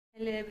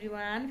Hello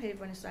everyone, फेरि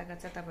पनि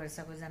स्वागत छ तपाईहरु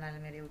सबैजनालाई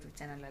मेरो युट्युब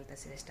च्यानल ललिता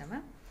श्रेष्ठमा।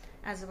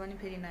 आज पनि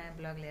फेरि नयाँ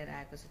ब्लग लिएर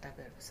आएको छु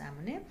तपाईहरुको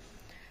सामुने।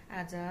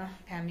 आज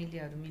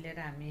फ्यामिलीहरु मिलेर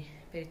हामी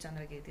फेरि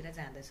चन्द्रगिरीतिर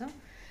जाँदैछौँ।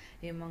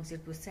 यो मंसिर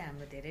पुस चाहिँ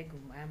हाम्रो धेरै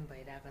घुमघाम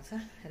भइरहेको छ।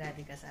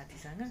 राधिका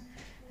साथीसँग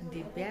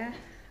दिव्या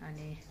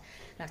अनि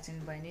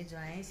लक्ष्मी बहिनी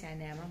ज्वाइँ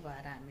सानी आमा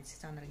भएर हामी चाहिँ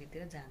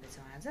चन्द्रगिरीतिर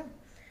जाँदैछौँ। आज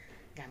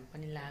घाम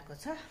पनि लागेको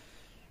छ।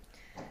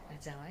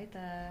 जाउँ है त।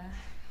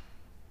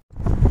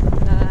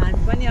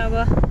 हामी पनि अब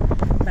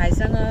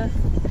भाइसँग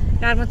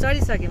कारमा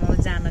चढिसक्यौँ अब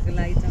जानको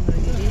लागि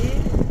चन्द्रगिरी।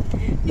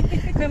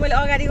 खोइ मैले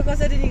अगाडिको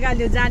कसरी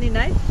निकाल्यो जानिन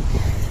है।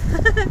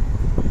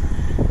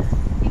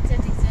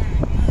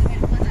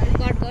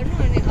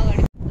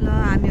 ल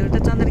हामीहरू त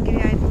चन्द्रगिरी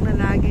आइपुग्न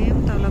लाग्यौँ।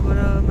 तलबाट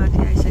माथि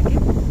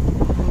आइसक्यौँ।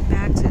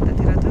 ब्याग छ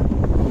यतातिर त।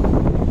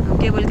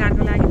 केबल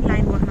कार्डको लागि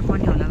लाइन बस्न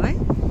पर्ने होला है।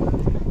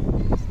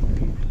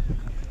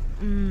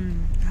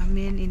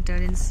 मेन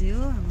इन्ट्रेन्स यो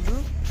हाम्रो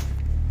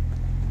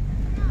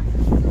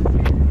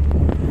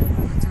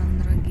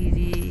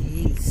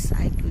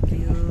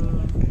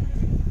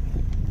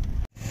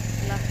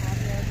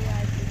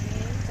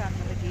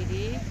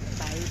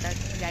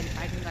गाडी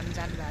पार्किङ गर्न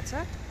जानु भएको छ।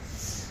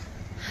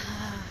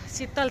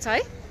 शीतल छ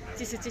है,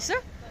 चिसो चिसो।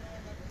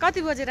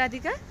 कति बजे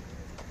राधिका?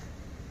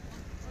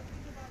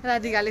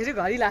 राधिकाले चाहिँ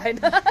घडी लागेन।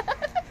 ल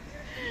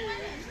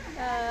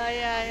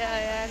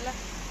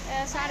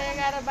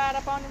 11:30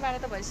 12 पाउने 12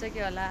 त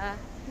भइसक्यो होला।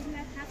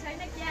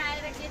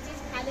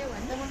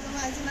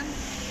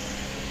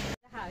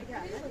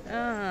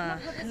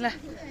 ल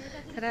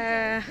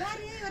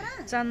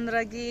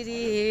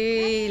चन्द्रगिरी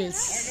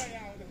हिल्स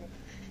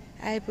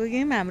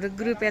आइपुग्यौँ। हाम्रो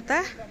ग्रुप यता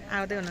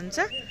आउँदै हुनुहुन्छ।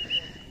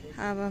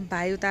 अब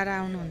भाइ उता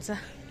आउनुहुन्छ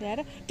ल्याएर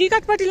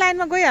टिकटपट्टि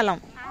लाइनमा गइहालौँ।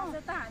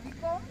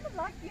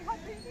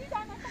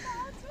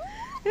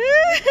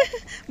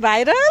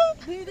 भाइरल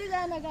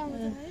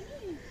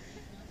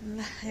ल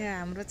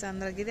हाम्रो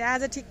चन्द्रगिरी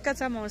आज ठिक्क छ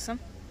मौसम।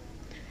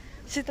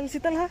 शीतल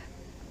शीतल हो,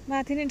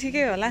 माथि नै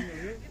ठिकै होला।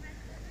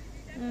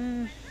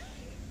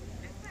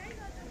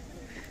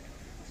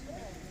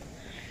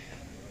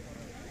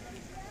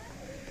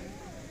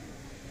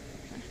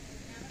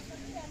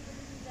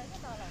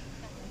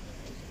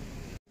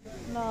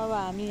 ल अब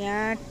हामी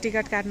यहाँ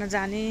टिकट काट्न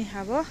जाने।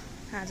 अब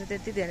आज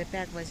त्यति धेरै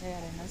प्याक भइसक्यो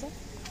रहेछ।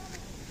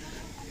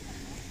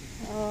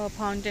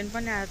 फाउन्टेन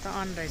पनि आज त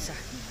अन रहेछ।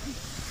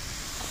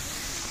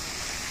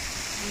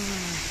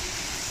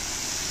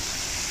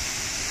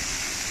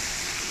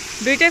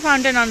 दुईटै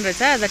फाउन्टेन अन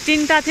रहेछ। आज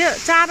 3टा थियो,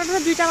 4 र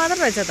 2टा मात्र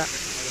रहेछ त।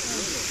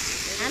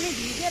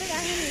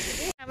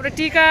 हाम्रो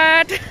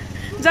टिकट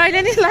जहिले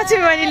नि लक्ष्मी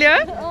बहिनीले हो।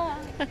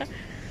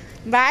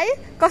 भाइ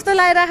कस्तो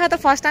लागिरहेको त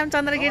फर्स्ट टाइम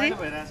चन्द्रगिरी?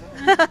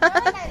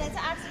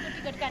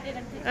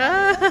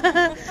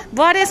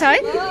 बढेछ है।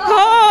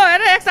 हो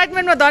हेर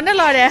एक्साइटमेन्टमा धन्नै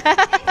लड्या।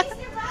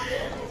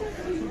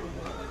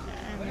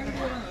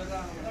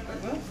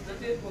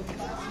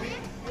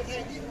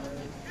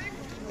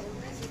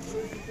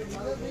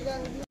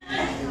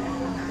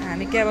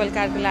 हामी केबल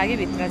कारको लागि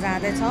भित्र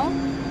जाँदैछौँ।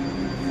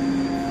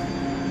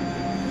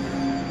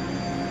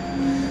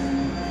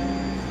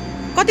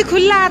 कति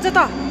खुल्ला आज त।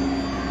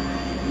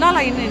 ल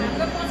हिँड्नु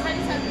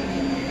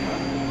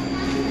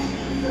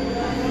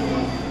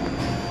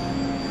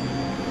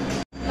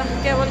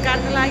केबल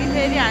कार्डको लागि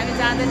फेरि हामी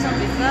जाँदैछौँ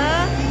भित्र।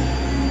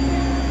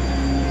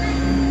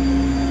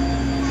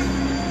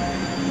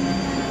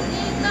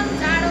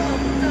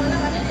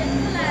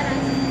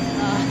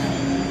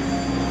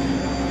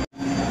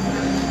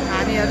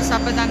 हामीहरू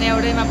सबैजना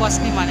एउटैमा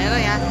बस्ने भनेर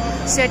यहाँ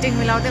सेटिङ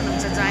मिलाउँदै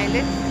हुनुहुन्छ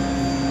ज्वाइँले।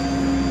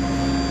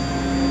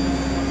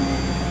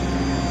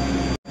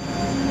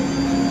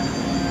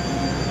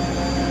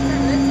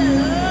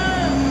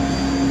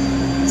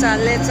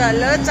 चले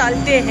चलो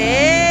चलते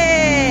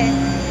हैं,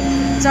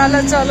 चलो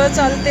चलो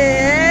चलते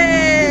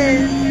हैं,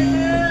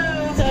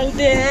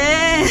 चलते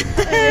हैं।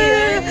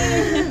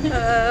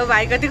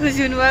 भाइ कति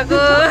खुसी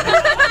हुनुभएको।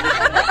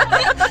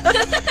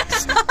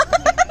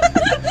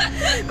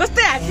 कस्तो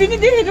ह्याप्पी नि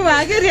देख्नु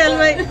भएको क्या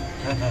रियलमै।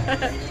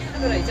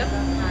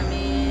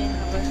 हामी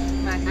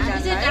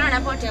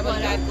अब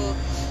माथि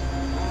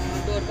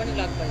डोर पनि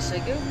लक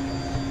भइसक्यो।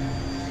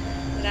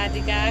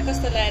 राधिका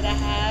कस्तो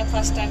लागिरह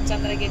फर्स्ट टाइम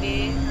चन्द्रगिरी?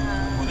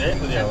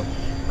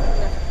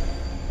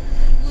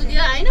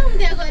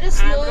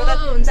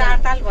 चार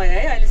ताल भयो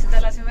है अहिले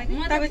शीतल लक्ष्मी।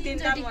 तपाईँ 3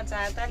 ताल, म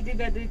 4 ताल,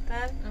 दिव्या 2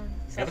 ताल।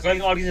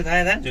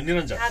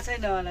 थाहा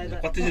छैन होला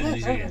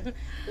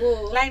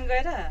लाइन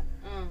गएर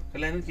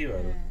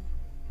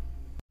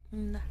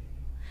ल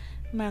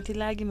माथि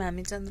लाग्यौँ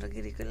हामी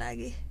चन्द्रगिरीको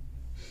लागि।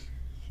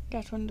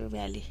 काठमाडौँ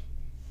भ्याली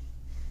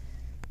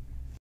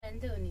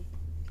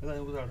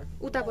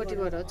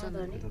उतापट्टिबाट हो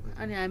चन्द्रगिरी।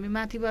 अनि हामी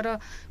माथिबाट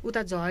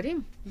उता झऱ्यौँ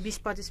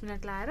 20-25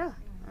 मिनट लाएर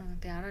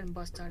त्यहाँबाट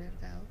बस चढेर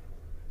गयो।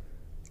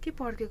 के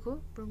पड्केको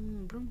ब्रुङ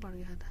ब्रुङ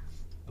पड्केको त।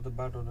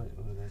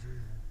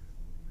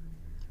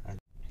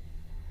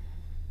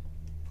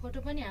 फोटो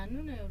पनि हान्नु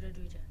न एउटा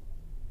 2टा।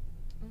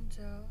 हुन्छ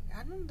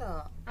हान्नु नि त।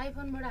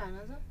 आइफोनबाट हान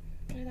त।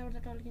 यताबाट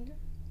टल्किन्छ।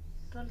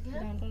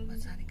 टल्किएर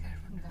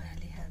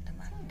गाडीहरू त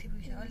माथि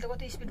पुग्यो अहिले त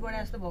कति स्पिड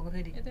बढाए जस्तो भएको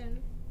फेरि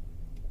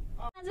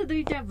आज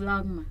दुईटा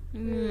ब्लगमा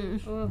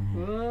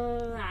ओहो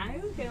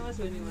आयो फेमस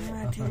हुने भयो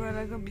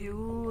माथिबाटको भ्यू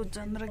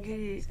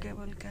चन्द्रगिरी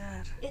केबल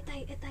कार यता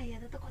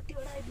हेर्दा त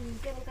कतिवटा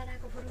केबल कार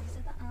आएको फोटो खिच्छ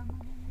त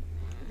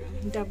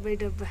डब्बै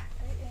डब्बा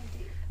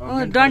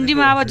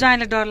डन्डीमा अब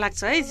ज्वाइँलाई डर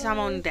लाग्छ है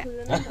समाउनु त्यहाँ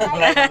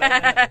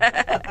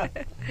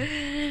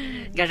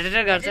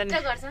घटेर गर्छ नि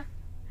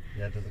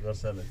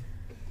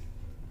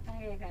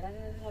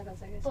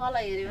तल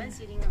हेऱ्यो भने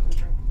सिरिङ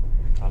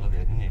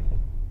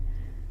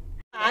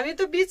हामी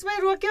त बिचमै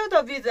रोक्यौ त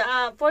बिच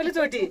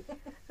पहिलोचोटि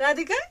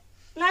राधिका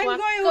लाइन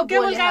गयो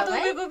केबल कार त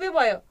उभिएको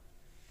भयो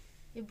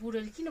यो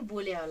बुढोले किन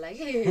बोले होला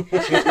कि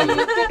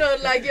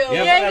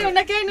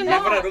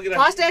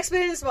फर्स्ट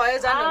एक्सपिरियन्स भयो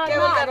जानु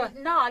केबल कार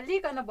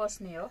नहल्लिकन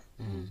बस्ने हो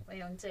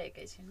हुन्छ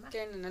एकैछिनमा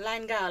केही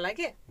लाइन गयो होला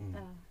कि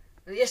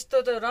यस्तो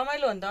त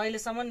रमाइलो हो नि त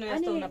अहिलेसम्म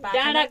यस्तो हुन पाएको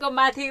डाँडाको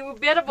माथि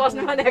उभिएर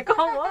बस्नु भने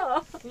कम हो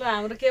ल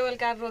हाम्रो केबल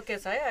कार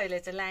रोकेछ है अहिले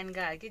चाहिँ लाइन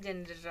गयो कि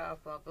जेनेरेटर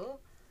अफ भएको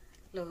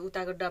ल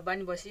उताको डब्बा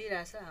नि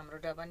बसिरहेछ हाम्रो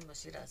डब्बा नि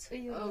बसिरहेछ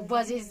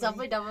बजे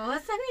सबै डब्बा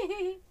बस्छ नि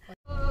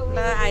ल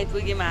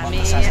आइपुग्यौँ हामी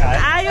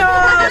आयो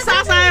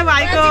सास आयो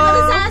भाइको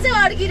सासै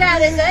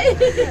अड्किरहेछ है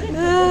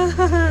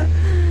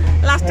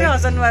लास्टै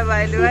हसन भयो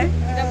भाइले है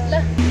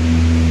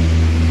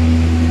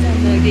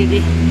चन्द्रगिरी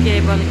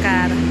केबल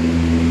कार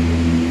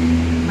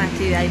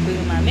माथि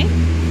आइपुग्यौँ हामी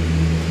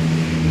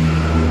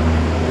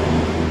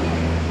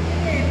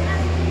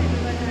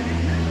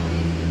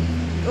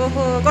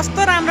ओहो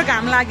कस्तो राम्रो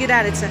घाम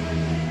लागिरहेको रहेछ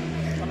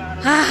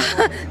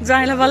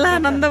ज्वाइँलाई बल्ल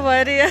आनन्द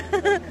भयो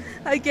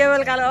अरे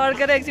केबल कार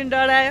अड्केर एकछिन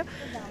डरायो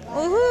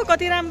ओहो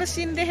कति राम्रो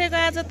सिन देखेको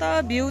आज त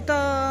भ्यू त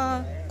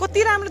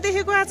कति राम्रो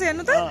देखेको आज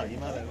हेर्नु त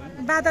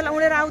बादल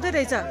उडेर आउँदै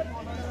रहेछ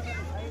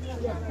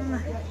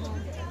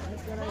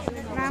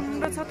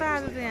राम्रो छ त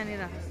आज त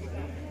यहाँनिर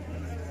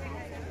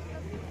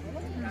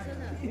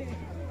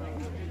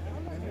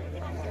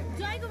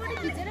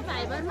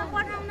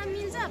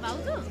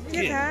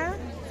के थाहा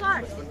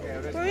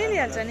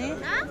मिलिहाल्छ नि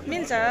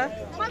मिल्छ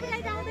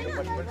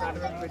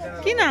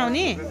किन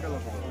आउने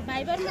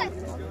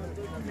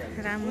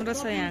राम्रो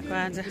छ यहाँको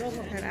आज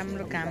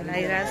राम्रो घाम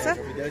लागिरहेछ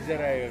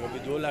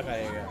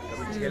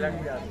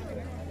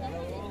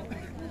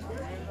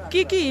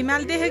के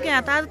हिमाल देखेको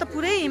यहाँ त आज त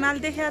पुरै हिमाल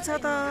देखेको छ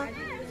त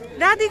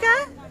राधिका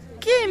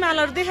के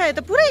हिमालहरू देखायो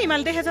त पुरै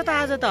हिमाल देखेछ त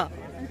आज त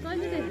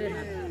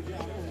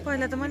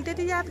पहिला त मैले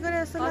त्यति याद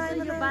गरेँ जस्तो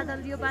लाग्यो यो बादल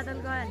गयो भने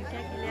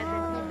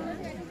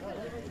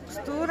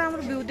कस्तो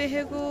राम्रो भ्यू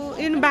देखेको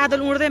इन बादल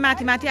उड्दै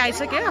माथि माथि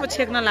आइसक्यो अब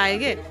छेक्न लाग्यो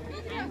कि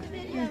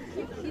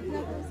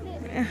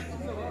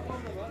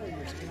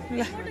ल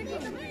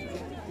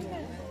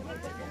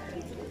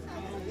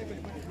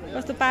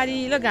कस्तो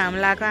पारिलो घाम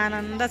लागेको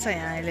आनन्द छ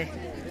यहाँ अहिले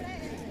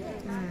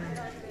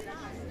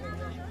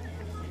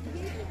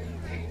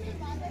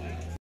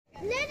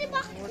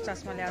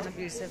चस्मा ल्याउन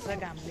बिर्सेछ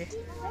घामले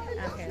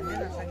आँखा हेर्नै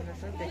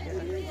नसक्दछ देखेर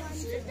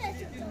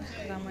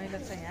रमाइलो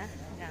छ यहाँ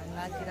घाम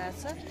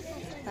लागिरहेछ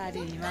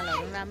पारी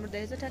हिमालहरू राम्रो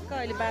देखेछ ठ्याक्क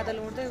अहिले बादल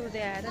उड्दै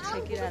उड्दै आएर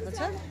छेकिरहेको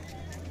छ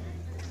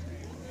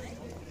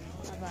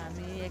अब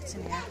हामी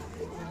एकछिन यहाँ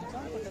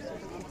घुम्छौँ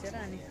फोटोसोटो खिचेर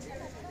अनि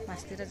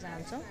मासतिर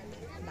जान्छौँ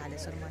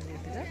भालेश्वर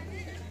मन्दिरतिर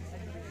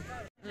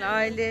ल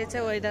अहिले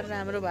चाहिँ वेदर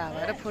राम्रो भयो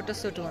भएर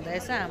फोटोसुट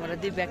हुँदैछ हाम्रो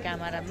दिव्य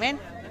क्यामेराम्यान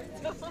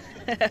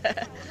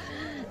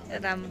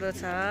राम्रो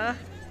छ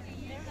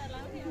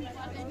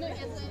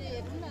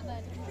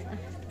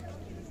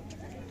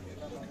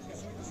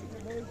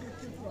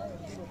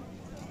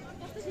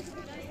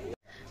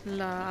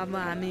ल अब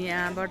हामी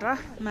यहाँबाट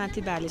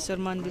माथि भालेश्वर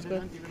मन्दिरको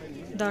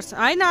दर्शन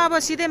होइन अब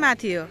सिधै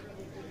माथि हो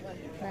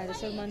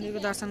भालेश्वर मन्दिरको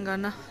दर्शन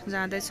गर्न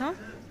जाँदैछौँ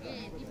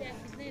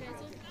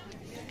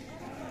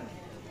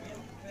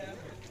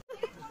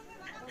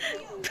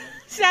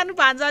सानो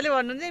भान्जाले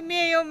भन्नुहुन्छ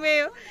मेयो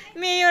मेयो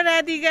मेयो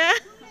राधिका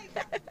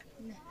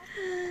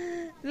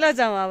ल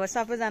जाउँ अब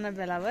सबैजना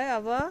भेला भयो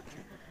अब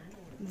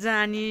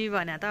जाने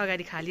भने त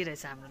अगाडि खाली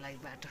रहेछ हाम्रो लागि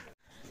बाटो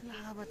ल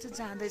अब चाहिँ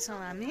जाँदैछौँ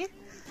हामी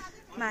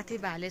माथि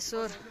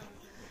भालेश्वर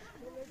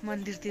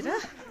मन्दिरतिर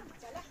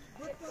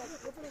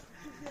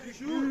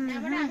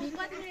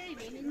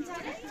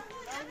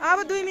अब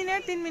 2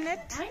 मिनट 3 मिनट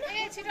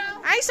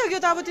आइसक्यो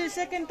त अब त्यो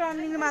सेकेन्ड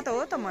टर्निङमा त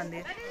हो त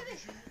मन्दिर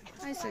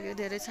आइसक्यो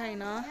धेरै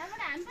छैन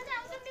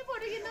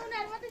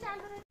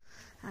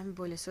हामी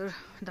भोलेश्वर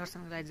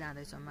दर्शनको लागि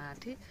जाँदैछौँ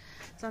माथि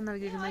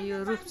चन्द्रगिरीमा यो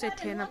रुख चाहिँ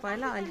थिएन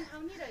पहिला अहिले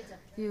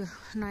यो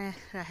नयाँ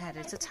राखेर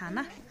रहेछ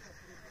छाना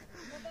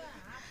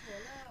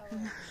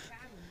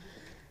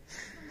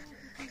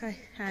खै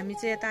हामी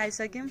चाहिँ यता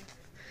आइसक्यौँ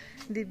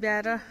दिव्या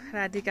र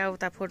राधिका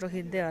उता फोटो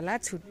खिच्दै होला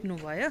छुट्नु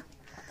भयो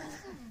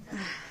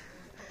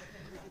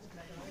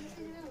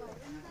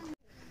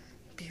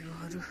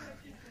भ्यूहरू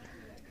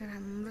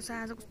राम्रो छ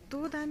आज कस्तो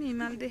दामी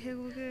हिमाल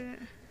देखेको के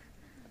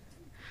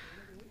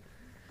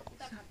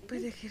सबै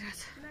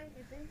देखिरहेछ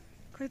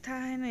खोइ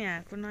थाहा छैन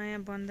यहाँको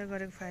नयाँ बन्द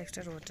गरेको 5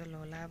 स्टार होटल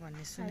होला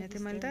भन्ने सुनेको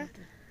थिएँ मैले त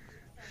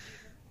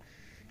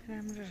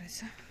राम्रो रहेछ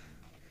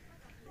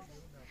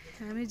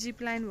हामी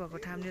जिप लाइन भएको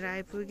ठाउँतिर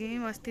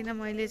आइपुग्यौँ। अस्ति नै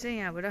मैले चाहिँ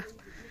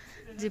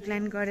यहाँबाट जिप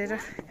लाइन गरेर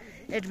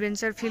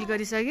एडभेन्चर फिल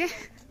गरिसकेँ।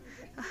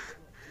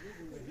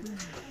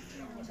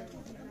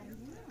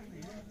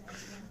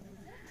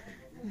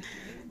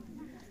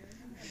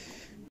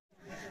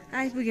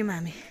 आइपुग्यौँ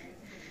हामी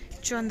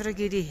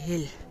चन्द्रगिरी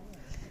हिल।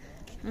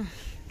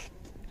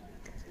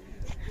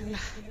 ल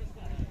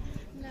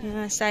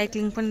यहाँ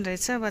साइक्लिङ पनि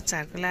रहेछ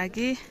बच्चाहरूको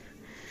लागि।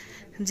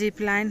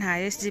 Zip line,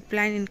 highest zip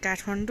line in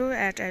Kathmandu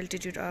at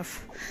altitude of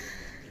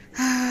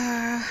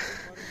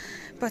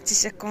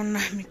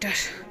 2551 metre.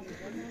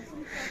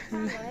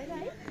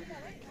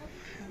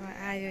 अब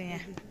आयो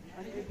यहाँ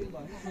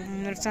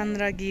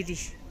चन्द्रगिरी,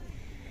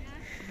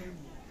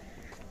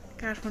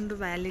 काठमाडौँ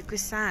भ्यालीको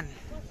सान।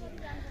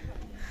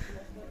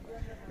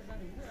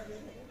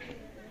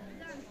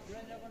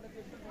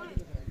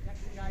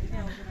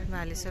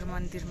 भालेश्वर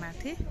मन्दिर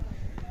माथि।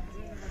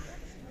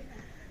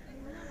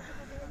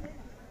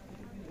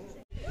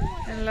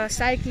 ल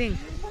साइक्लिङ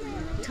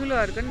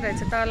ठुलोहरूको पनि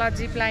रहेछ तल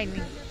जिप लाइन।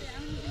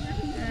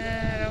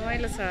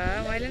 रमाइलो छ।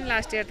 मैले पनि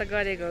लास्ट इयर त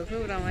गरेको हो,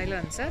 खुब रमाइलो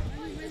हुन्छ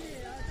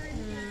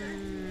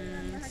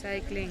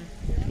साइक्लिङ।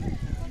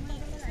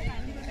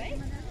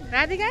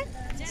 राधिका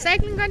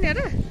साइक्लिङ गर्ने हो र?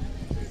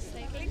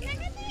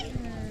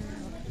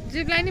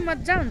 जिप लाइन नि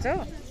मजा हुन्छ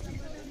हो।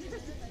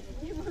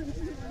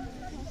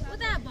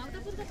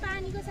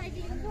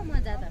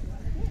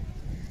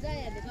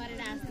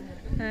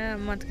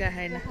 मटका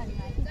छैन।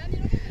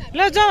 ल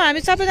जाउँ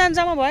हामी सबैजना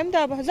जम्मा भयौँ त।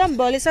 अब जाउँ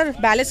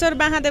भालेश्वर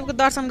महादेवको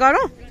दर्शन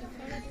गरौँ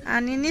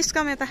अनि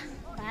निस्कौँ यता।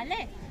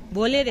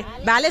 भोलि रे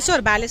भालेश्वर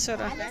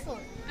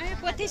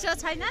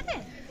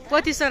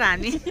पोथीश्वर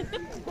हामी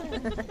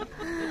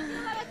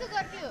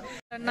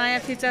नयाँ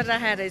फिचर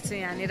राखेर रहेछ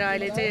यहाँनिर।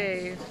 अहिले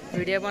चाहिँ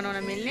भिडियो बनाउन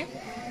मिल्ने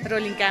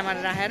रोलिङ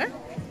क्यामेरा राखेर।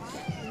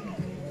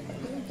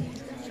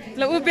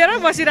 ल उभिएर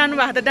बसिरहनु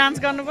भएको त डान्स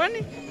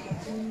गर्नुपर्ने।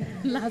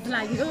 लाज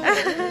लाग्यो।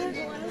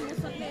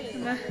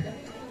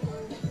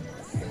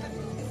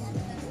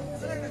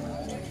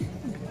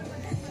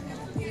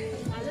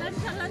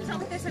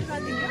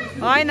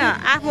 होइन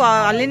आफू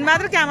हल्लिनु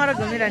मात्र क्यामेरा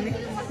घुमिरहने।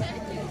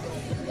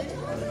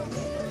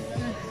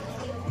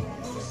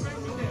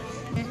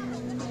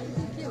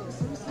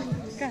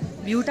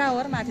 भ्यू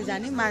टावर माथि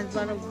जाने,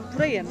 माथिबाट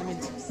पुरै हेर्न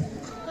मिल्छ।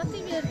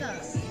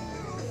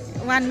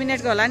 1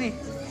 मिनटको होला नि।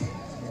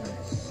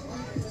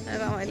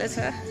 रमाइलो छ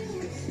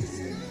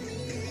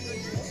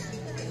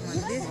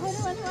मन्दिर।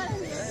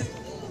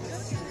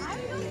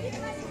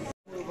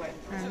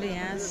 हामीले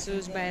यहाँ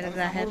सुज बाहिर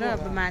राखेर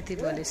अब माथि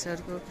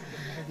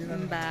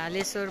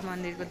भालेश्वर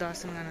मन्दिरको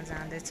दर्शन गर्न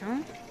जाँदैछौँ।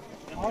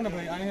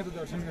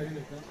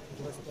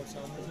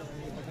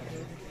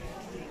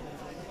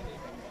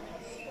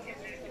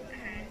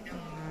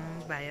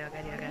 भाइ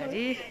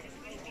अगाडि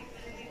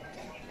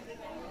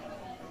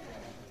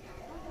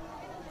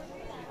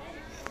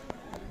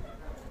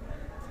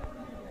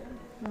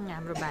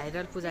हाम्रो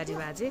भाइरल पुजारी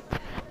बाजे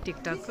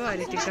टिकटकको।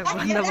 अहिले टिकटक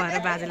बन्द भएर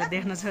बाजेलाई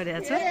देख्न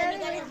छोडेको छ।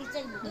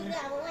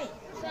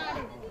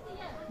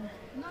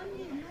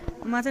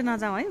 म चाहिँ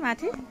नजाउँ है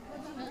माथि।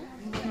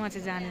 म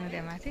चाहिँ जाँदिनँ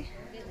त्यहाँ माथि।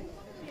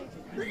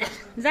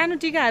 जानु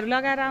टिकाहरू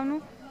लगाएर आउनु,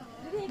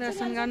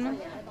 दर्शन गर्नु।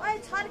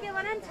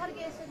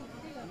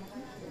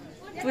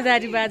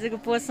 पुजारी बाजेको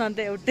पोज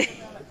सधैँ एउटै।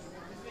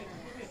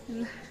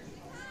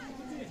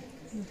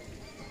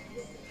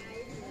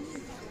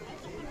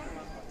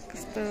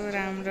 कस्तो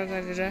राम्रो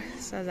गरेर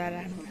सजाएर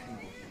राख्नु।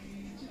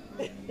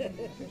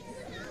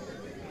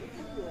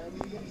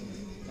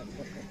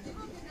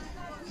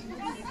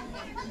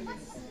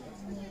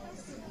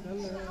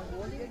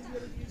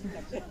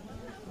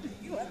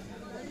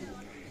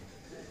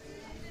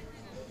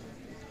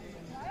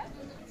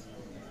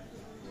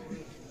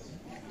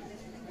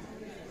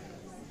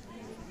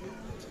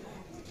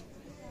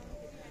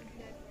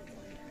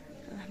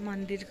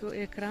 मन्दिरको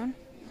एक राउन्ड।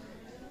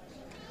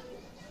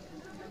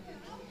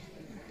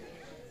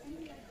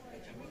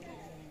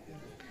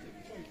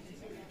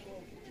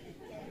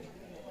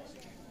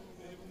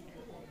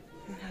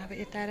 अब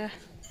यता र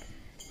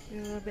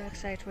यो ब्याक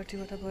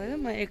साइडपट्टिबाट गयो।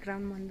 म एक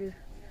राउन्ड मन्दिर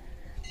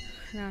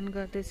राउन्ड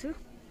गर्दैछु।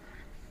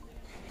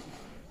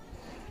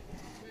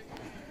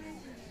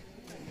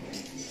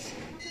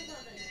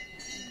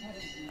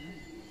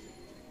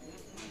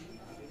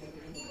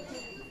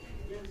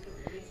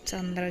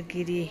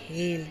 चन्द्रगिरी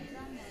हिल।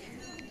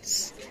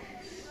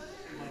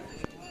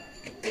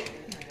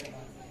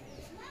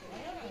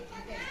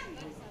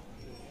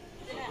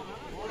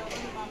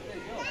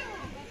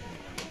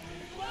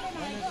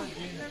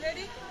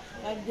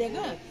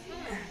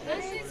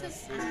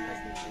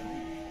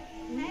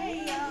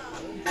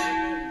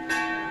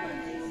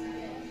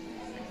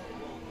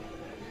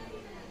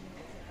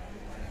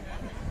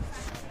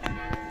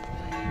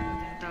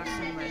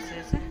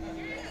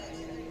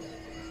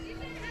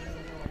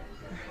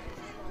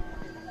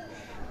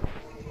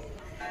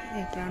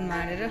 एक राउन्ड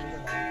मारेर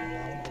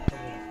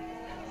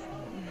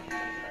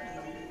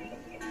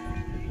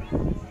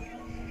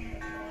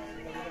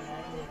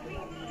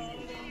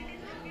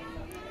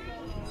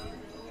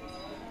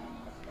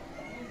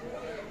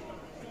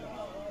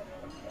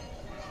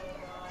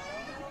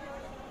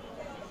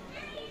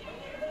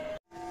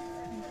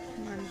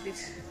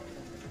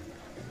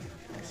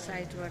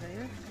साइडबाट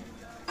यो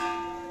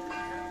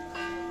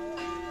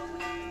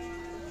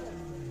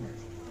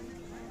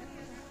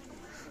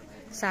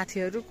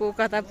साथीहरू को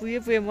कता पुगे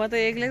म त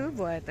एक्लै पो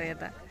भयो त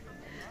यता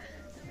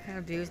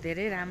भ्यूज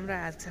धेरै राम्रो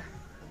आएको छ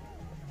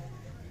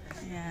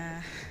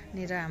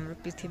यहाँनिर हाम्रो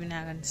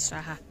पृथ्वीनारायण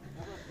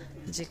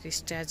शाहजीको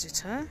स्ट्याचु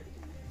छ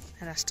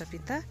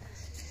राष्ट्रपिता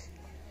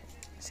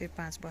श्री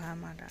 5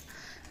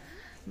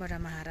 बडा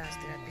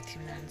महाराजद्वारा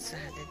पृथ्वीनारायण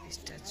शाहदेव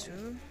स्ट्याचु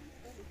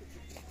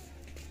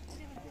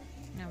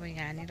अब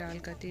यहाँनिर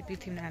अलिकति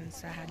पृथ्वीनारायण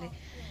शाहले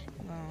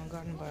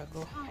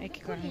गर्नुभएको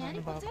एकीकरण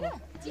गर्नुभएको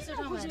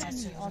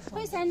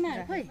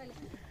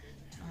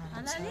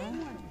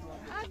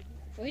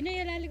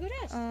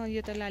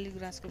यो त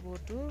लालीगुराँसको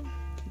बोट हो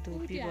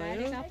धोपी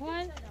भयो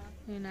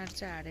यिनीहरू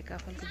चाहिँ हाडेका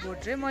फलको बोट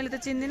रे मैले त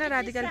चिन्दिनँ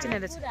राधिकाले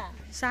चिनेर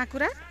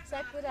साकुरा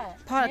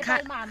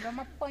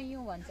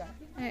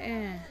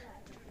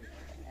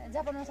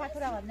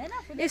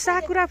ए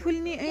साकुरा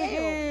फुल्ने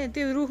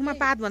त्यो रुखमा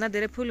पात भन्दा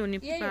धेरै फुल हुने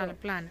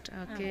प्लान्ट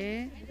ओके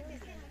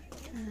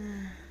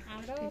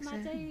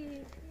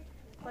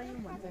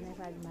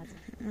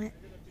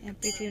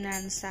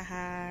पृथ्वीनारायण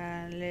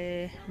शाहले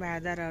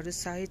भारदारहरू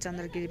सहित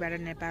चन्द्रगिरीबाट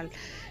नेपाल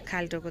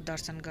खाल्टोको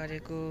दर्शन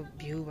गरेको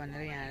भ्यू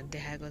भनेर यहाँ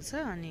देखाएको छ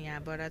अनि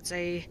यहाँबाट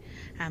चाहिँ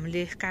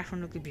हामीले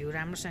काठमाडौँको भ्यू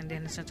राम्रोसँग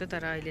देख्न सक्छौँ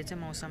तर अहिले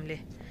चाहिँ मौसमले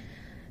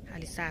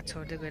अलि साथ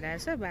छोड्दै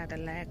गइरहेछ बादल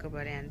लागेको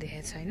भएर यहाँ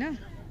देखेको छैन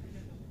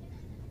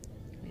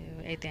यो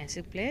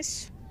ऐतिहासिक प्लेस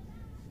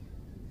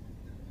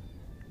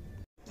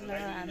ल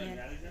हामी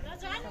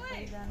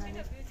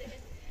सबैजनाले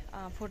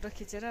फोटो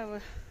खिचेर अब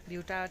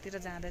भ्यू टावरतिर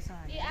जाँदैछौँ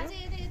हामी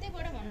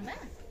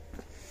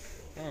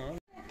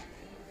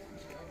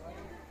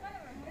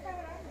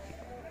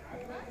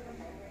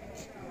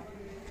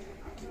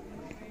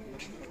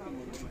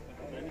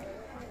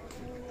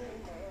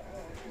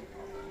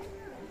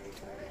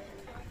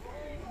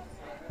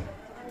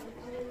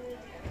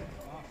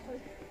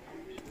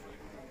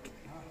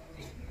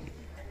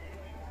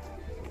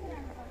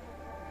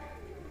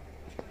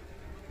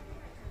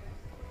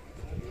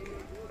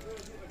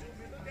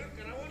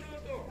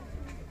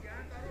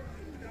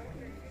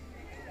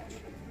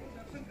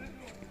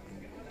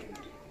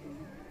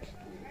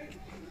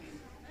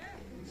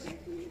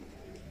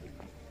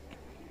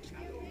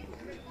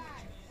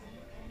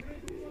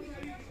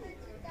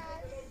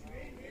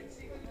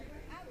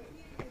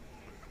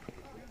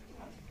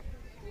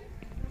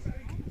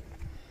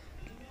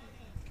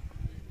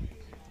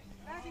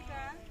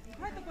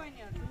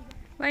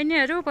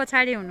बहिनीहरू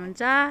पछाडि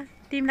हुनुहुन्छ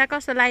तिमीलाई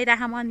कस्तो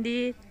लागिरहेको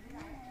मन्दिर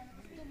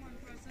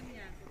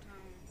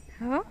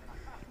हो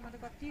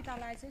कति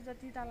तलाए चाहिँ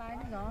जति तलाए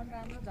नि झन्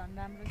राम्रो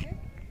के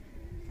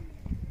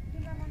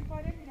तिमीलाई मन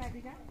पर्यो नि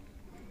राधिका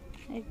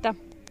एकदम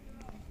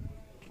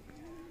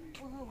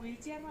ओहो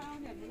व्हिलचेयरमा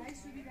आउनेहरूलाई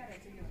सुविधा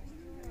रहेछ यो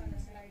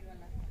स्लाइड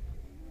वाला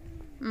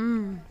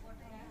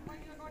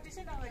मैले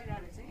नोटिसै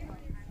नगरिरहेको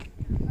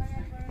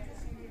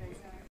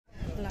रहेछ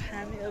ल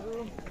हामीहरू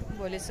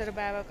भोलेश्वर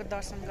बाबाको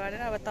दर्शन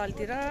गरेर अब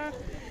तलतिर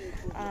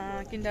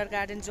किन्डर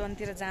गार्डन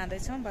जोनतिर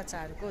जाँदैछौँ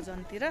बच्चाहरूको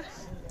जोनतिर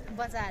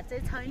बच्चाहरू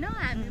चाहिँ छैन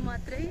हामी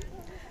मात्रै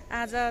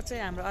आज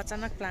चाहिँ हाम्रो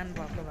अचानक प्लान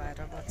भएको भएर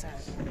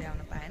बच्चाहरू ल्याउन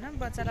पाएन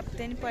बच्चालाई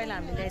त्यही नि पहिला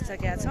हामीले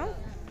ल्याइसकेका छौँ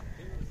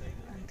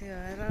अनि त्यो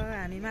भएर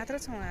हामी मात्र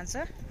छौँ आज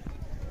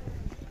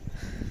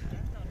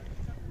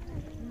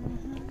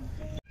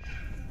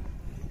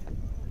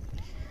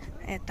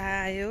यता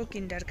आयो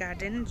किन्डर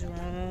गार्डन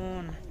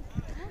जोन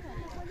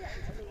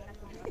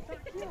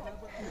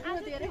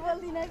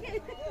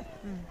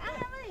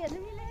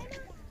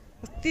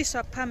कति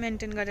सफा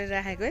मेन्टेन गरेर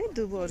राखेको है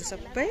दुबोहरू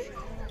सबै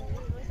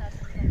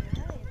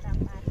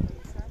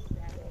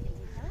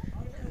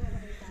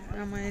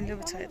रमाइलो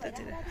छ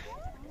यतातिर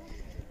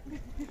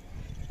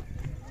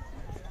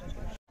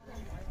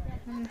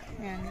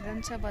यहाँनिर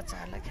पनि छ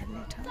बच्चाहरूलाई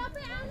खेल्ने ठाउँ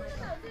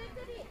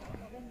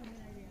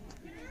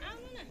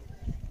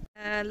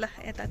ल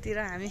यतातिर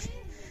हामी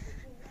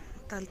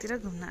तलतिर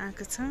घुम्न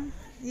आएको छौँ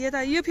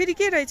यो फेरि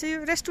के रहेछ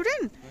यो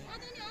रेस्टुरेन्ट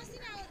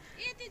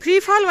फ्री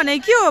फल भने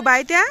के हो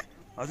भाइ त्यहाँ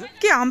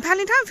के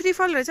हम्फाल्ने ठाउँ फ्री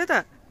फल रहेछ त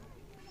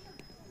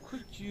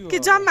के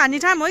जम्प हान्ने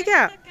ठाउँ हो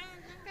क्या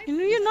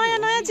यो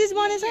नयाँ चिज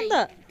बनेछ नि त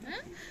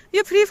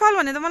यो फ्री फल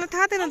भने त मलाई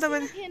थाहा थिएन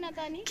तपाईँ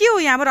के हो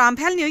यहाँबाट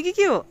हम्फाल्ने हो कि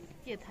के हो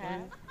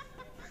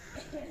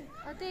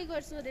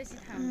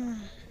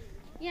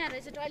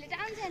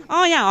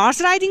यहाँ हर्स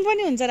राइडिङ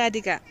पनि हुन्छ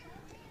राधिका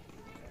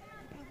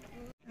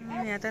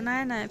यहाँ त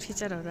नयाँ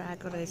फिचरहरू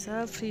आएको रहेछ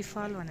फ्री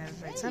फल भनेर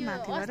रहेछ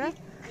माथिबाट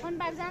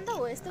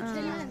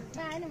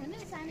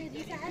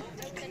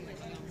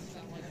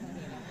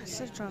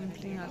यसो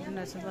ट्रम्पलिङहरू पनि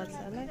रहेछ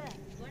बच्चालाई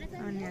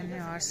अनि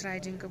हर्स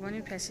राइडिङको पनि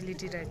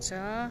फेसिलिटी रहेछ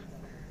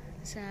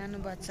सानो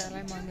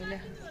बच्चालाई मम्मीले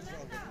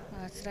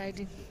हर्स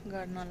राइडिङ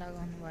गर्न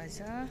लगाउनु भएछ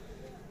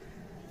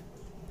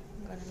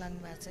गर्न लाग्नु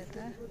भएको छ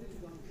यता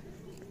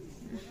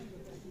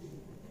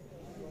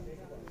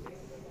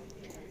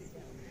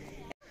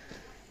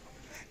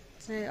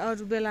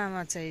अरू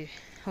बेलामा चाहिँ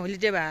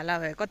होलिडे भएला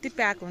भए कति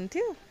प्याक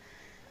हुन्थ्यो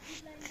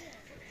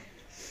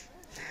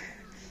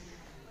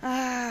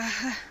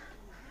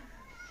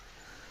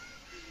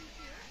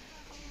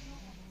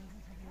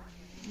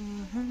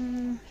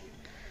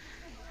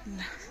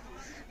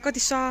कति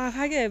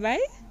सफा के भाइ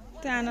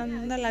त्यो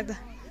आनन्द लाग्दो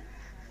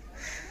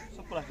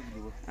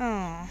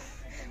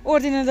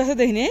ओर्दिन जस्तो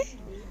देखिने है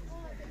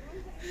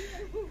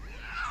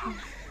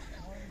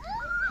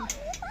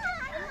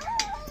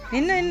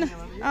हिँड्नु हिँड्नु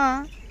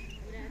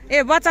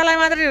ए बच्चालाई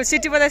मात्रै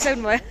सिटी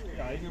बजाइसक्नु भयो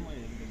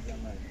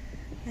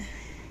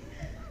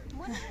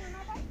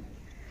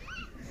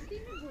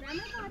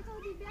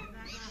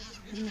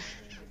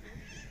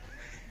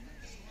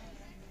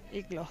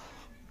एक्लो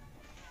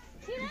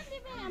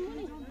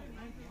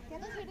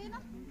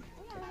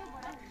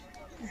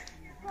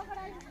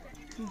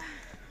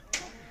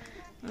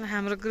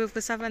हाम्रो ग्रुपको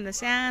सबैभन्दा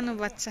सानो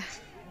बच्चा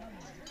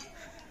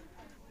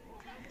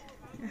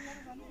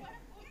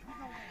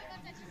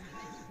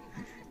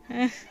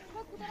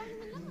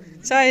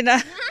छैन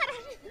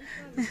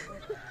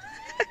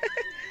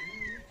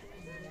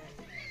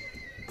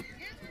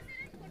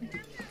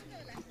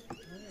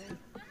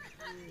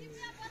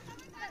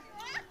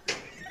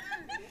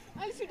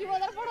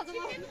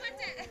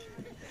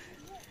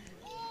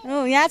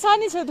यहाँ छ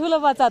नि ठुलो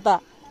बच्चा त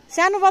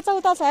सानो बच्चा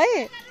उता छ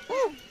है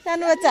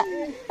सानो बच्चा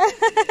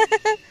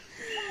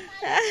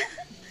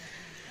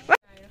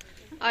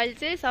अहिले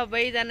चाहिँ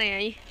सबैजना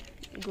यहीँ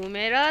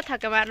घुमेर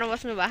थक्का मार्न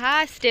बस्नु भयो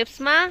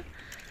स्टेप्समा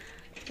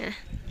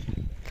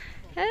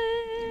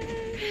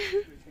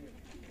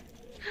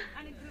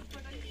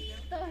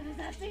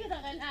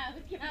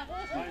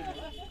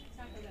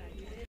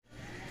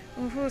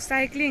ओहो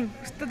साइक्लिङ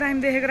कस्तो दामी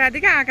देखेको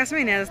राधिका आकाशमा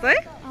हिँडे जस्तो है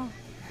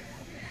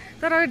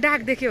तर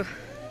डाक देख्यो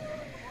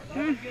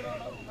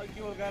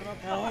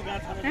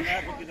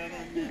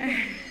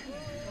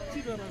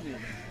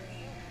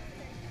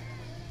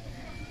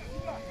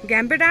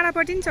घ्याम्पे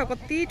डाँडापट्टि नि छ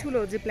कति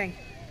ठुलो जिप लाइन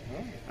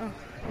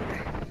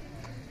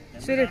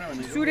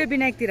सूर्य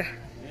विनायकतिर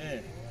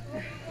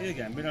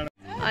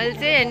अहिले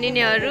चाहिँ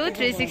हेर्नेहरू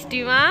 360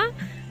 मा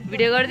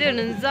भिडियो गर्दै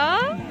हुनुहुन्छ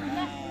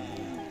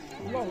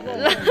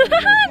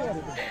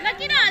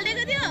किन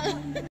हाल्देको थियो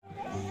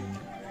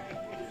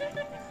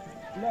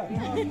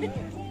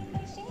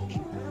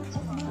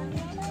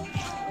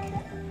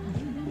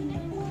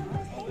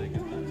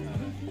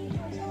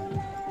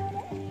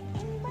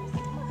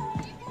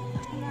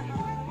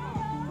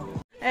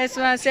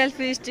यसमा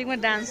सेल्फी स्टिकमा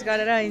डान्स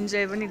गरेर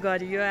इन्जोय पनि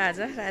गरियो आज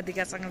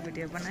राधिकासँग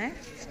भिडियो बनाएँ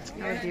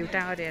अब भ्यू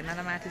टावर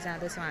हेर्नलाई माथि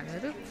जाँदैछौँ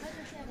हामीहरू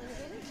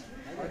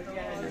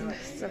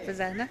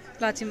सबैजना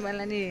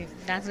लक्ष्मीलाई नि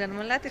डान्स गर्नु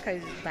मन लाग्थ्यो खै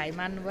भाइ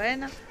मान्नु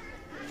भएन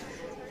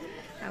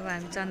अब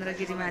हामी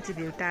चन्द्रगिरी माथि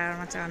भ्यू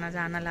टावरमा चढ्न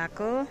जान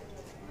लाग्यो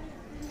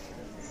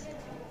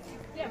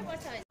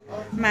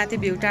माथि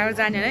भ्यू टावर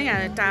जाने हो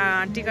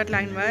यहाँ टिकट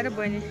लाग्नु भयो र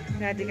बहिनी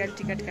राधिकाले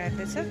टिकट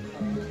काट्दैछ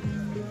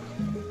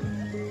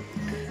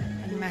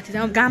माथि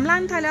जाउँ घाम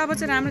लाग्नु थाल्यो अब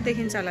चाहिँ राम्रो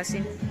देखिन्छ होला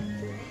सिन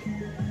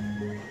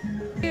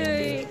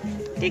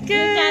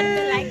टिकट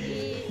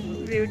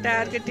भ्यू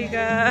टावरको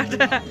टिकट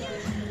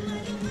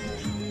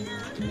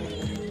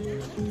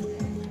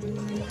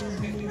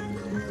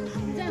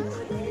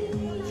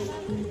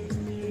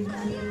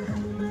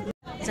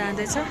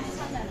जाँदैछ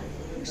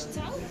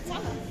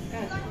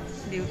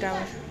भ्यू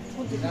टावर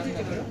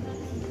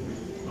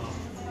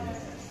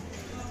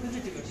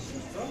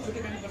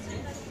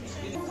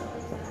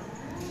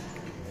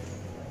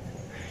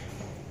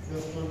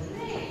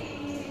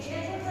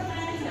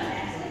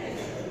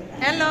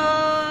हेलो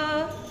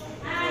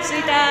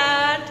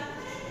स्वीटार्ट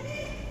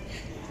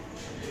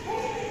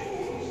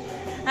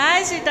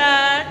हाई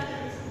स्वीटार्ट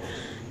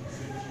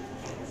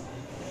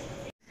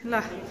ल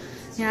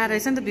यहाँ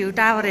रहेछ नि त भ्यू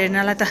टावर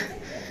हेर्नलाई त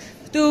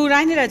त्यो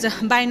राख्ने रहेछ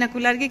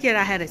बाइनाकुलर के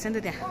राखेको रहेछ नि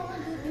त त्यहाँ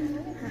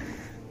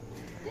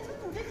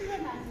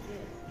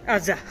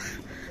अझ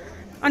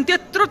अनि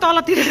त्यत्रो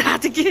तलतिर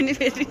राखेको के नि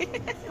फेरि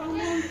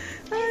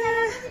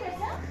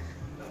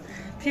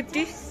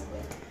 50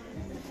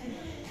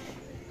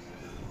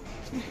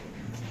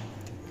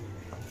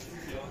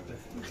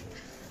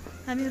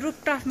 हामी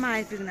रुफटपमा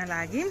आइपुग्न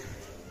लाग्यौँ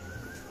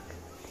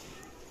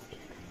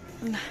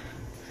ल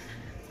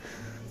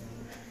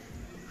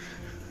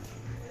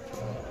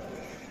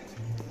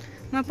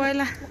म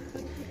पहिला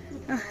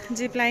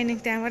जिप लाइनिङ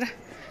त्यहाँबाट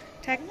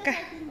ठ्याक्क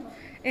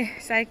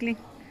साइक्लिङ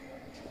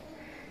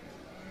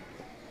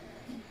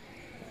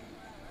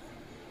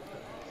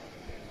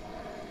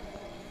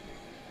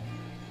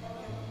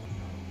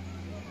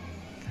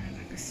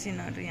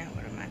सिनहरू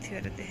यहाँबाट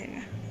माथिबाट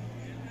देखेका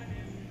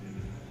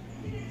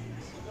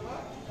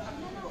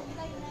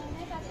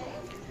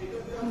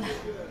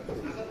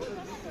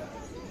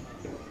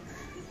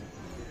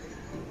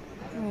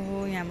ओहो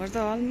यहाँबाट त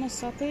अलमोस्ट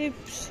सबै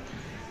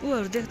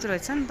ऊहरू देख्दो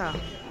रहेछ नि त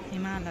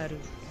हिमालहरू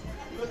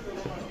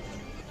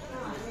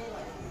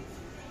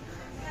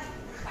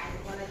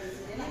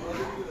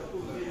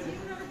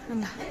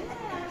ल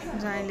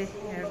जहाँले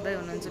हेर्दै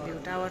हुनुहुन्छ भ्यू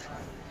टावर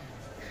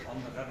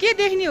के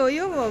देख्ने हो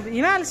यो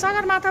हिमाल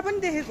सगरमाथा पनि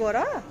देखेको हो र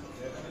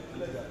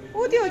ऊ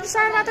त्यो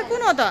सगरमाथा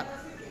कुन हो त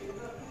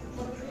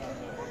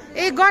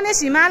ए गणेश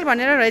हिमाल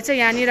भनेर रहेछ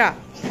यहाँनिर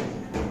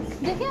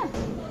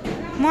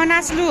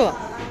मनासलु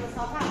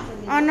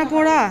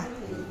अन्नपूर्ण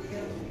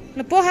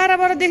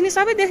पोखराबाट देख्ने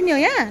सबै देख्ने हो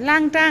यहाँ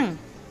लाङटाङ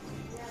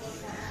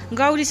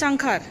गौरी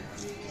शङ्कर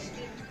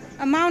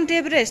माउन्ट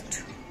एभरेस्ट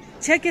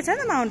छेके छ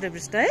नि माउन्ट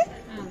एभरेस्ट है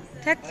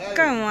ठ्याक्क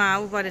उहाँ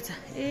उ परेछ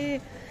ए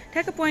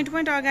ठ्याक्क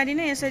पोइन्ट अगाडि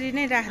नै यसरी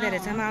नै राख्दै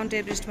रहेछ माउन्ट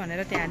एभरेस्ट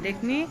भनेर त्यहाँ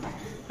देख्ने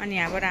अनि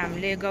यहाँबाट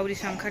हामीले गौरी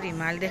शङ्कर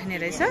हिमाल देख्ने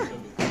रहेछ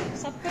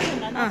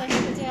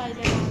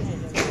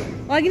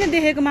अघि नै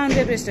देखेको माउन्ट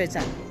एभरेस्ट रहेछ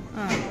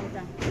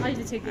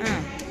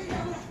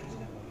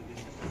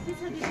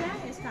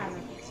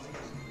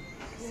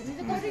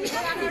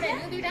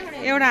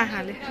एउटा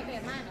आँखाले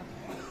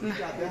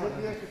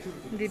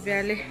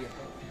दिव्याले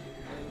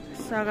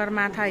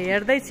सगरमाथा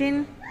हेर्दैछिन्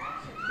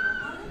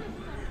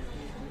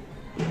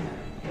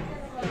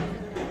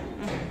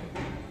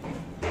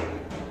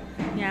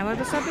यहाँबाट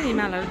सबै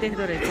हिमालहरू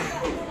देख्दो रहेछ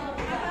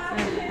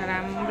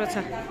राम्रो छ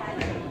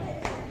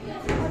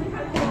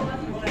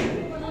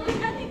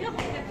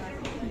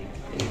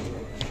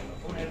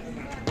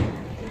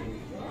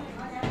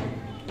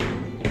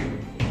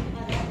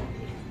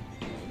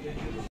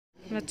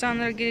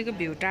चन्द्रगिरीको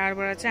भ्यू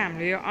टावरबाट चाहिँ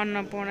हाम्रो यो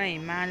अन्नपूर्ण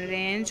हिमाल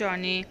रेन्ज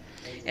अनि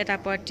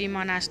यतापट्टि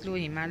मनास्लु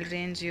हिमाल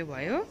रेन्ज यो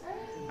भयो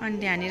अनि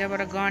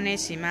त्यहाँनिरबाट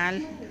गणेश हिमाल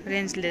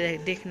रेन्जले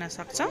देख्न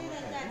सक्छौँ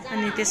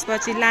अनि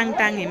त्यसपछि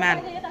लाङटाङ हिमाल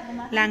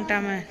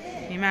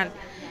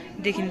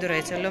देखिँदो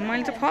रहेछ ल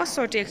मैले त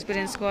फर्स्टचोटि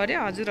एक्सपिरियन्स गरेँ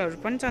हजुरहरू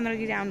पनि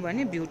चन्द्रगिरी आउनु भयो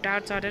भने भ्यू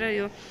टावर चढेर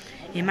यो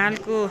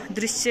हिमालको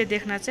दृश्य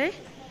देख्न चाहिँ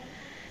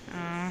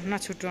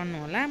नछुटाउनु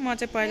होला म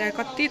चाहिँ पहिला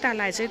कति ताल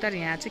आएछु तर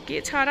यहाँ चाहिँ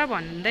के छ र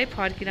भन्दै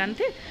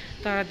फर्किरहन्थेँ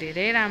तर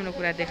धेरै राम्रो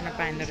कुरा देख्न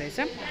पाइँदो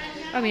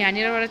रहेछ अब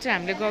यहाँनिरबाट चाहिँ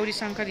हामीले गौरी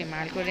शङ्कर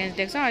हिमालको रेन्ज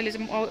देख्छौँ अहिले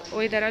चाहिँ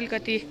वेदर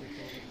अलिकति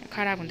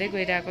खराब हुँदै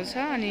गइरहेको छ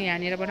अनि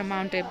यहाँनिरबाट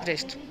माउन्ट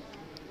एभरेस्ट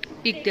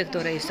पिक देख्दो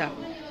रहेछ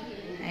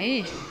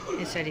है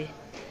यसरी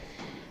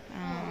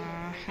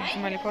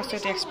मैले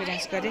फर्स्टचोटि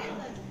एक्सपिरियन्स गरेँ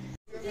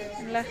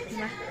ल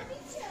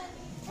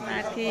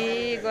माथि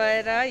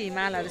गएर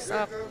हिमालहरू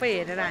सबै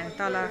हेरेर हामी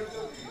तल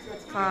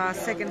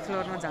सेकेन्ड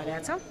फ्लोरमा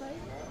झरेका छौँ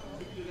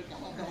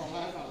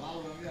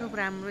खुब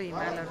राम्रो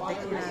हिमालहरू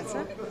देखिरहेको छ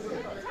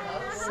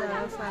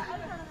सफा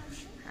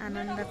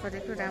आनन्द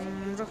परेको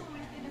राम्रो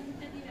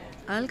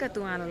हल्का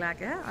तुवालो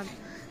लाग्यो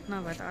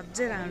नभए त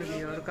अझै राम्रो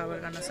भ्यूहरू कभर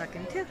गर्न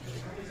सकिन्थ्यो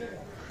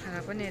र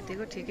पनि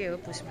यतिको ठिकै हो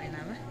पुस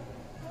महिनामा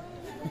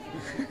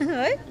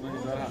है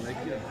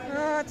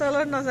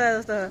चलाउनु नसके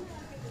जस्तो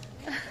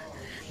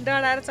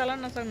डराएर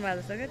चलाउनु नसक्नु भएको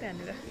जस्तो क्या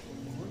त्यहाँनिर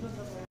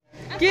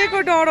के को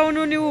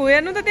डराउनु नि ऊ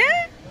हेर्नु त त्यहाँ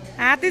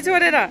हात्ती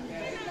छोडेर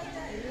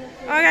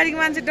अगाडिको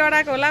मान्छे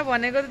डराएको होला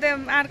भनेको त त्यहाँ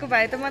अर्को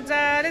भाइ त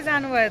मजाले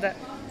जानुभयो त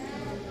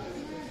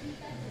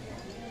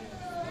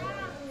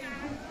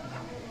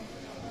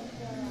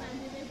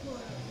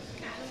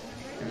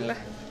ल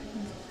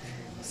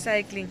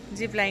साइक्लिङ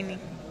जिप लाइनिङ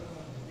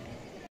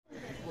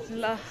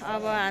ल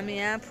अब हामी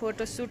यहाँ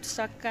फोटोसुट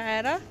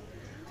सकाएर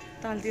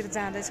तलतिर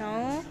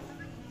जाँदैछौँ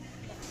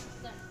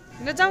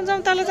ल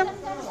जाउँ तल जाउँ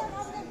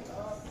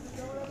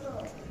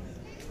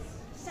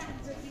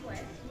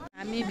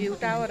हामी भ्यू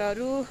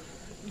टावरहरू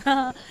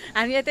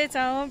हामी यतै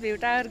छौँ भ्यू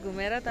टावर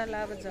घुमेर तल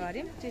अब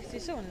झऱ्यौँ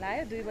चिसो हुन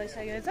लाग्यो 2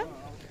 बजिसकेको छ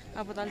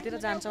अब तलतिर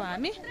जान्छौँ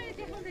हामी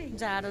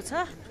जाडो छ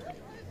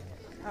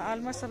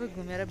अलमोस्ट सबै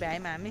घुमेर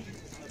भ्यायौँ हामी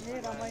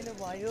रमाइलो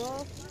भयो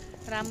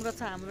राम्रो छ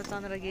हाम्रो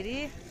चन्द्रगिरी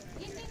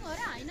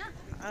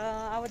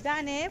अब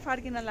जाने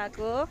फर्किन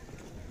लाग्यो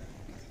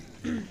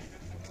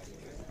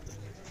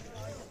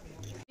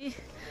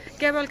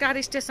केबल कार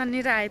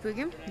स्टेसननिर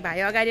आइपुग्यौँ भाइ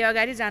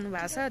अगाडि जानु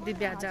भएको छ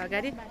दिव्या अझ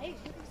अगाडि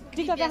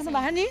टिकट राख्नु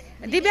भएको नि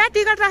दिव्या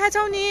टिकट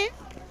राखेछौ नि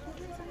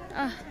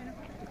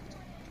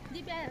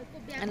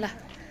ल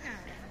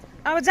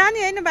अब जाने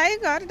होइन भाइ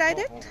घर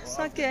डाइरेक्ट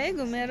सक्यो है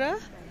घुमेर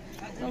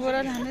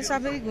ओभरअल हामी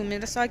सबै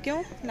घुमेर सक्यौँ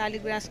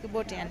लालीगुराँसको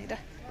बोट यहाँनिर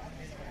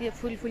यो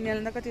फुल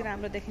फुल्नेले त कति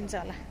राम्रो देखिन्छ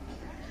होला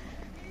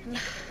ल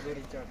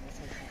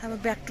अब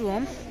ब्याक टु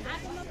होम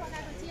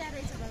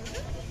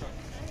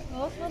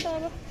होस् न त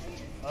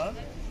अब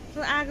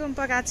आगोमा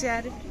पकाएको चिया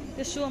अरे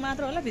त्यो सो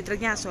मात्र होला भित्र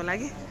ग्यास होला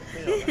कि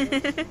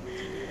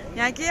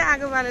यहाँ के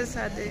आगो बालेर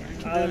साथै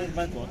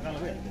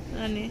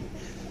अनि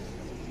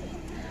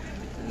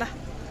ल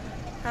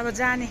अब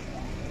जाने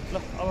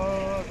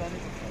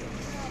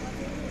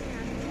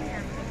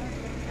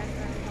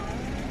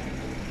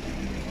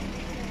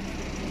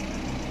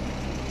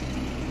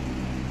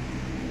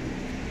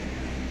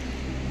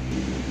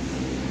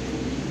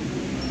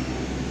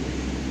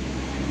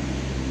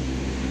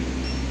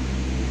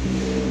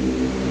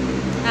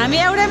हामी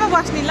एउटैमा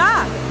बस्ने ल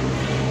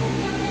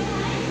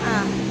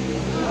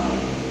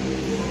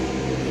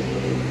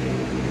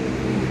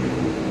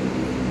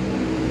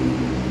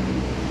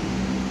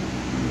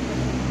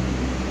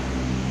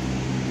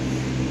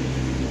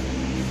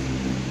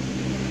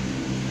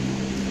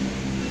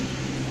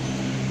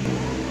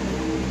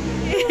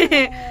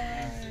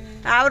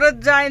हाम्रो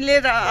ज्वाइँले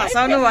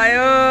हँसाउनु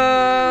भयो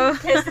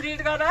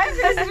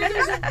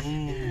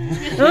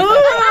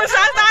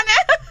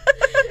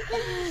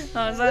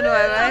हँसाउनु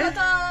भयो है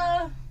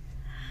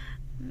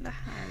ल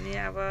हामी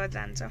अब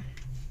जान्छौँ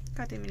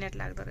कति मिनट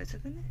लाग्दो रहेछ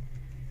कुनै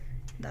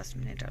 10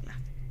 मिनट होला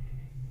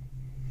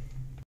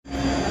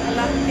ल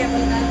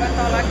केबल कारबाट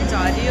तल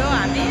झरियो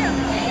हामी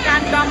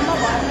डम्म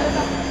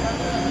भयो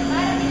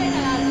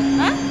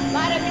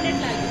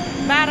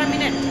 12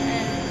 मिनट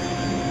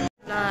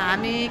ल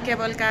हामी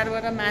केबल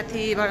कारबाट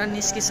माथिबाट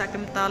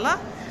निस्किसक्यौँ तल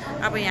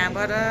अब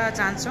यहाँबाट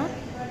जान्छौँ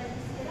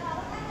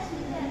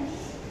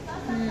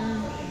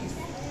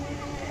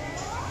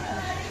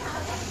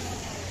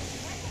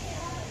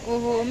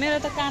ओहो मेरो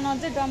त कान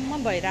अझै डम्म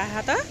भइरह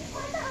त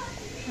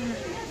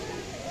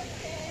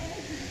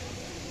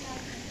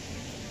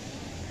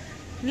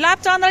लाभ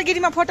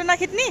चन्द्रगिरीमा फोटो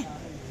नखिच्ने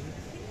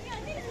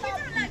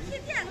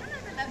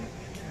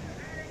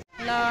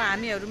ल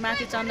हामीहरू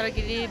माथि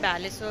चन्द्रगिरी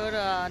भालेश्वर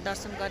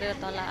दर्शन गरेर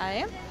तल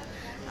आए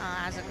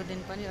आजको दिन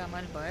पनि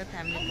रमाइलो भयो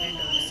फ्यामिली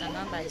फ्रेन्डहरूसँग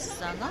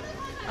भाइसँग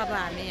अब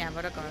हामी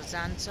यहाँबाट घर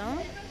जान्छौँ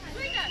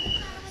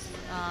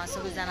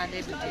सबैजनाले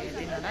भिडियो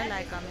हेरिदिनु होला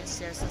लाइक कमेन्ट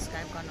सेयर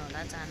सब्सक्राइब गर्नु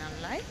होला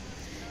च्यानललाई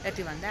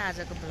यति भन्दै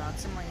आजको भ्लग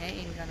चाहिँ म यहीँ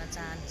इन्ड गर्न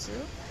चाहन्छु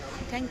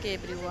thank you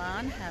every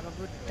one have a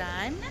good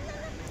time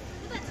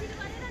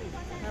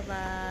by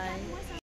by